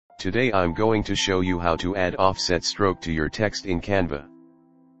Today I'm going to show you how to add offset stroke to your text in Canva.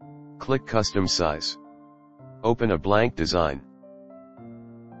 Click Custom Size. Open a blank design.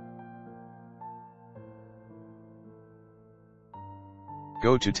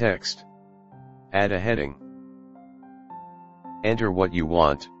 Go to Text. Add a heading. Enter what you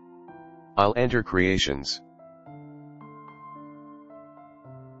want. I'll enter Creations.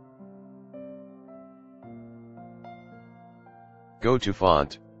 Go to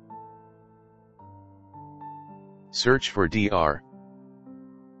Font. Search for DR.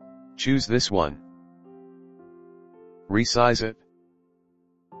 Choose this one. Resize it.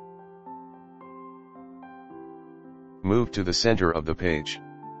 Move to the center of the page.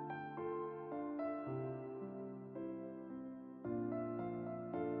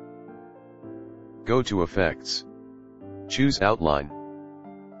 Go to Effects. Choose Outline.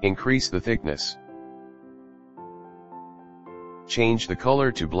 Increase the thickness. Change the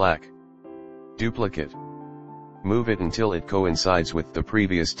color to black. Duplicate. Move it until it coincides with the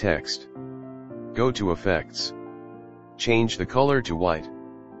previous text. Go to Effects. Change the color to white.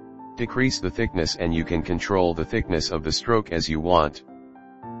 Decrease the thickness and you can control the thickness of the stroke as you want.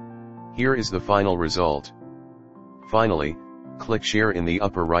 Here is the final result. Finally, click Share in the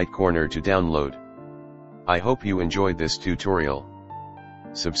upper right corner to download. I hope you enjoyed this tutorial.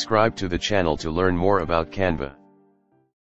 Subscribe to the channel to learn more about Canva.